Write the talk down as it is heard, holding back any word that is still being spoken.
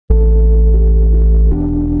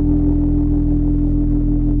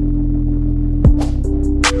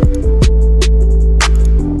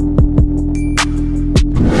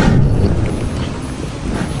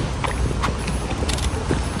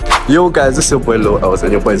Yo guys, this is your boy LITTLELZ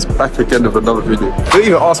and your boy is back again with another video. Don't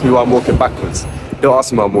even ask me why I'm walking backwards. Don't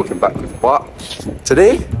ask me why I'm walking backwards. But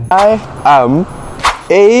today, I am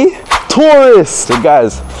a tourist. So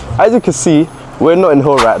guys, as you can see, we're not in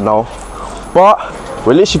Hill right now. But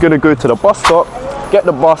we're literally gonna go to the bus stop, get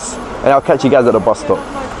the bus, and I'll catch you guys at the bus stop.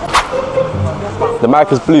 The mic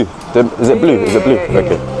is blue. Is it blue? Is it blue?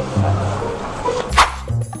 Okay.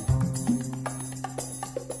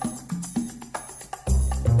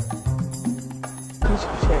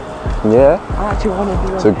 Yeah. I actually want to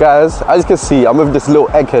do it. So guys, as you can see, I'm with this little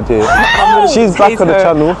egghead here. She's back on the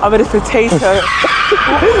channel. I'm with a potato.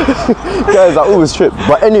 Guys, I always trip.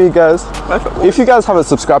 But anyway guys, if you guys haven't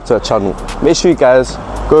subscribed to her channel, make sure you guys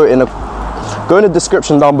go in the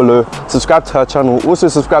description down below, subscribe to her channel. Also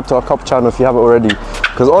subscribe to our couple channel if you haven't already,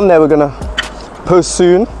 because on there we're gonna post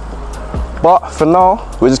soon. But for now,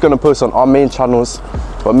 we're just gonna post on our main channels.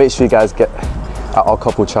 But make sure you guys get at our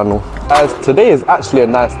couple channel. Guys, today is actually a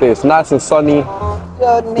nice day. It's nice and sunny.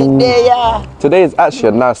 Today is actually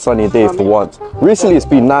a nice sunny day for once. Recently it's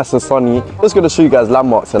been nice and sunny. I'm just gonna show you guys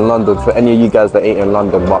landmarks in London for any of you guys that ain't in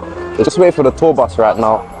London. But just wait for the tour bus right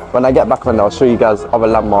now. When I get back on there, I'll show you guys other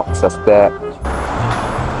landmarks that's there.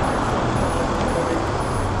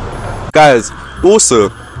 Guys, also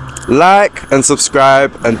like and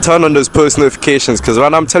subscribe and turn on those post notifications, because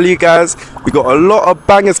when I'm telling you guys, we got a lot of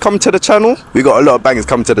bangers coming to the channel.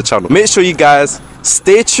 Make sure you guys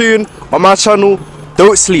stay tuned on my channel.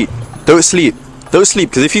 Don't sleep, because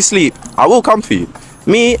if you sleep, I will come for you.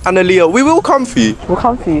 Me and Aaliyah, we will come for you. We'll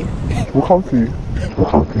come for you.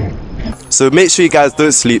 So make sure you guys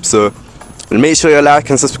don't sleep. So make sure you like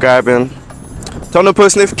and subscribing, turn on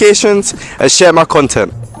post notifications, and share my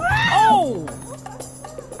content.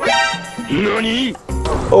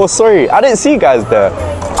 Oh, sorry, I didn't see you guys there.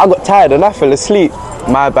 I got tired and I fell asleep.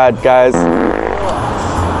 My bad, guys.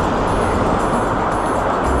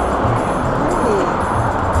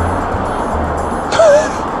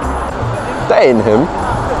 That ain't him.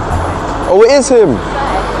 Oh, it is him.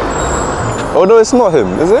 Oh no, it's not him,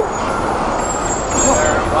 is it?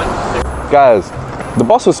 Guys, the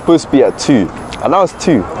bus was supposed to be at 2. And now it's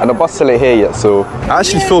 2, and the bus still ain't here yet, so I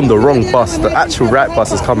actually filmed the wrong bus. The actual right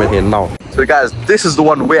bus is coming here now. So guys, this is the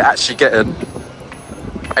one we're actually getting.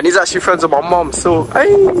 And he's actually friends with my mom, so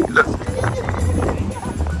hey, look.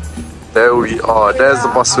 There we are, there's the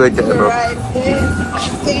bus we're getting on.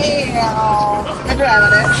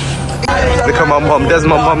 Look at my mom, there's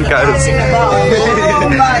my mom, guys. Oh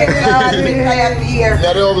my God, I am here.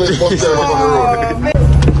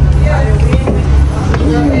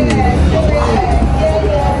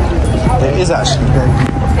 It is actually very good.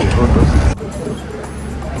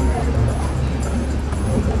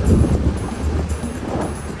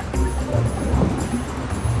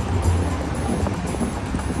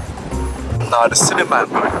 Nah, the cinema,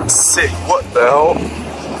 bro, I'm sick. What the hell?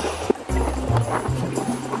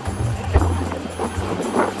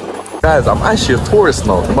 Guys, I'm actually a tourist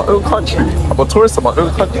now in my own country. I'm a tourist in my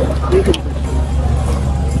own country.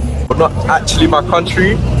 But not actually my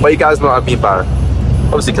country, but you guys know what I mean by it.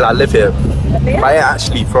 Obviously, because I live here, but I ain't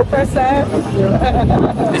actually from here.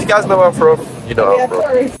 If you guys know where I'm from, you know where I'm from.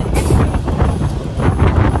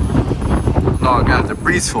 No, guys, the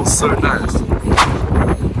breeze feels so nice.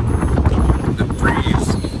 The breeze.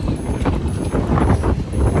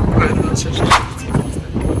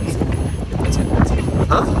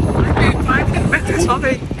 Huh?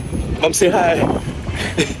 Mom, say hi.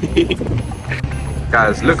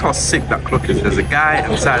 Guys, look how sick that clock is. There's a guy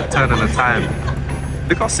inside turning the time.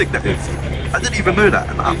 Look how sick that is. I didn't even know that.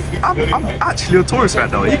 And I'm actually a tourist right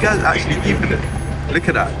now. You guys actually keeping it. Look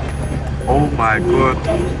at that. Oh my God.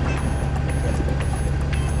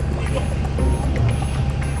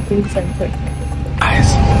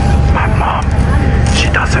 Guys, my mom, she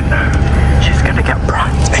doesn't know. She's gonna get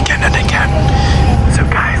pranked again and again. So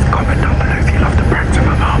guys, comment down below if you love the pranks of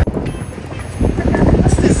my mom.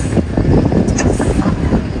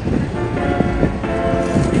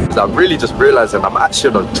 I'm really just realizing I'm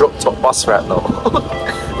actually on a drop top bus right now.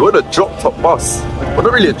 We're on a drop top bus. We're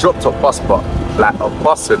not really a drop top bus, but like a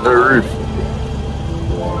bus with no roof.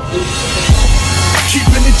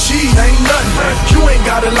 Keeping it G ain't nothing. You ain't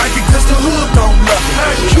gotta like it cause the hood don't love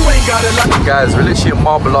it. You ain't gotta like it. Guys, we're literally in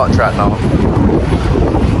Marble Arch right now.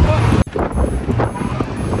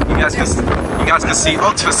 You guys can see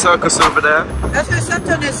Oxford Circus over there. That's the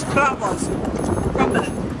center is crumbles.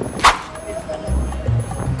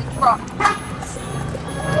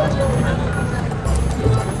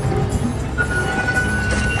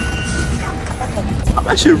 I'm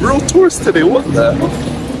actually a real tourist today, what the?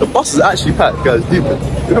 The bus is actually packed, guys. Dude, look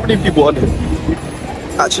how many people on here.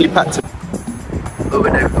 actually packed it.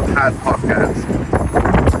 Over there we've got Hyde Park, guys.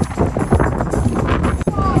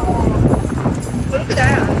 Look at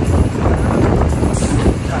that.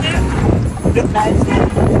 Look nice.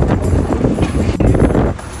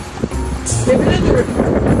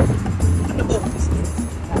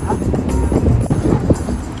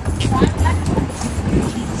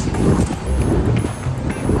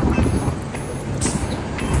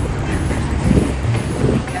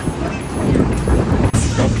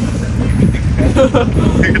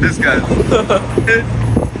 Look at this guy.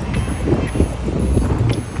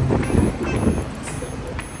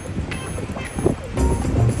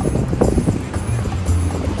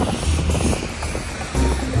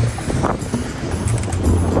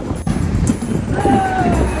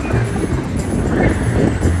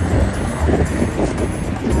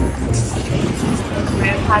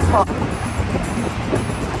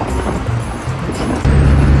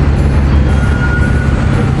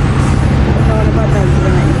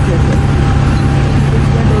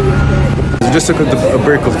 We just took a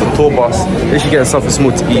break off the tour bus. Then she's getting something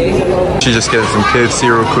small to eat. She's just getting some KFC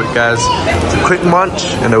real quick, guys. It's a quick munch,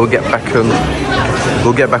 and then we'll get back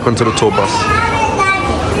onto the tour bus.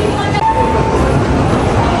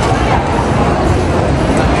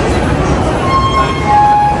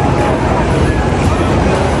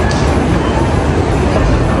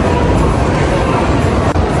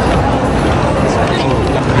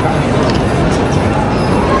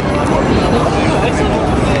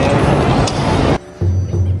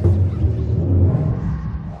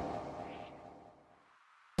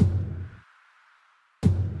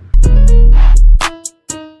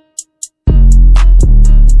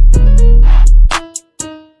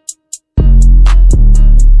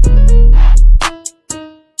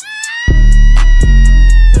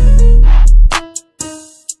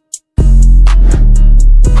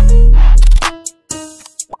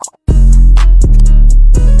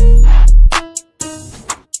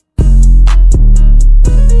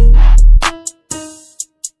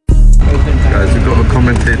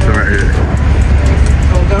 Commentator right here.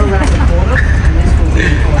 Go around the corner.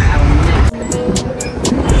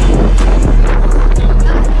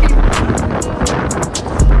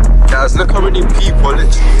 Guys, look how many people are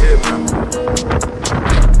literally here, man.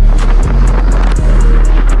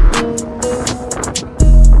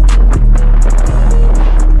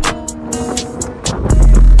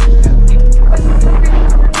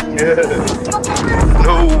 Yeah.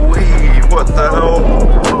 No way, what the hell?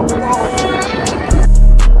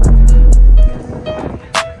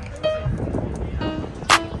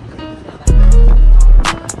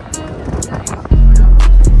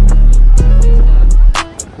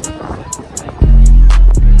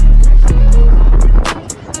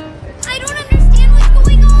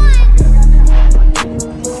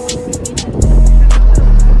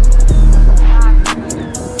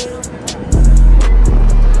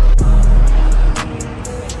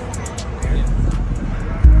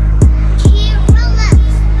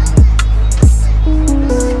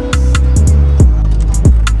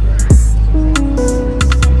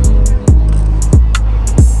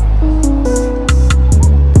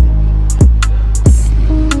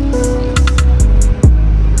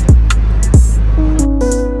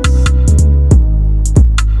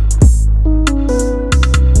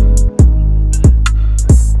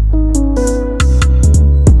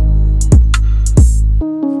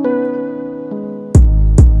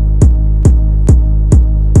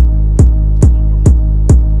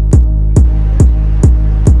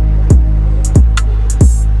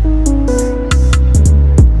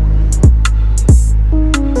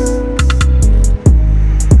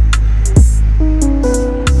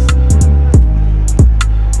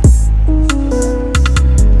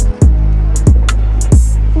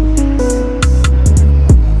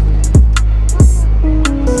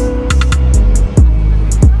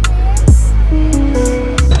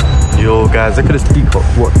 Guys, look at this peacock.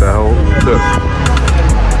 What the hell? Look.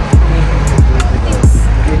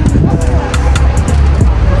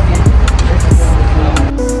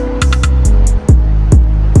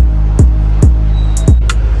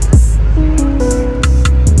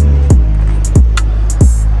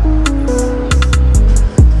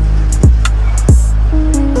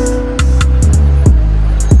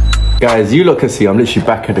 Guys, you look and see, I'm literally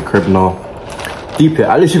back at the crib now. Deep it,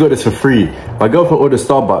 I literally got this for free. My girlfriend ordered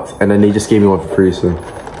Starbucks and then they just gave me one for free, so.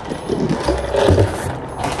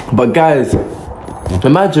 But guys,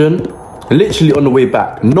 imagine literally on the way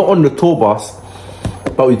back, not on the tour bus,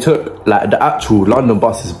 but we took like the actual London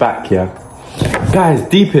buses back, yeah. Guys,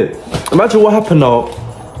 deep it. Imagine what happened now.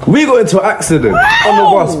 We got into an accident on the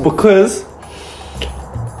bus because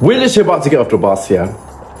we're literally about to get off the bus, yeah.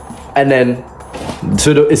 And then,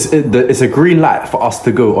 so it's a green light for us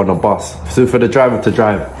to go on a bus. So for the driver to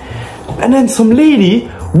drive. And then some lady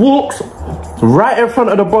walks right in front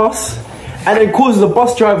of the bus and then causes the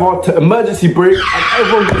bus driver to emergency brake and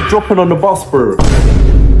everyone goes dropping on the bus, bro.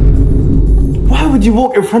 Why would you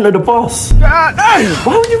walk in front of the bus? Why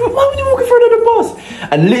would you walk in front of the bus?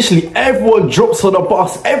 And literally everyone drops on the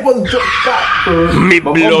bus. Everyone drops back, bro. My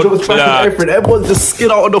mom drops back and everything. Everyone's just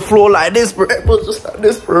skid out on the floor like this, bro. Everyone's just like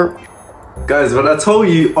this, bro. Guys, when I told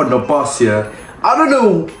you on the bus, yeah, I don't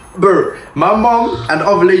know, bro. My mom and the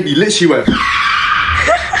other lady literally went.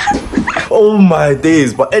 Oh my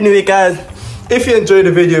days. But anyway, guys, if you enjoyed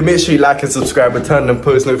the video, make sure you like and subscribe and turn on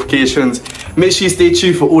post notifications. Make sure you stay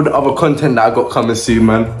tuned for all the other content that I got coming soon,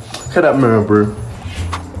 man. Look at that mirror, bro.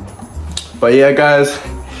 But yeah, guys,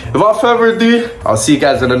 without further ado, I'll see you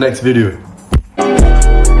guys in the next video.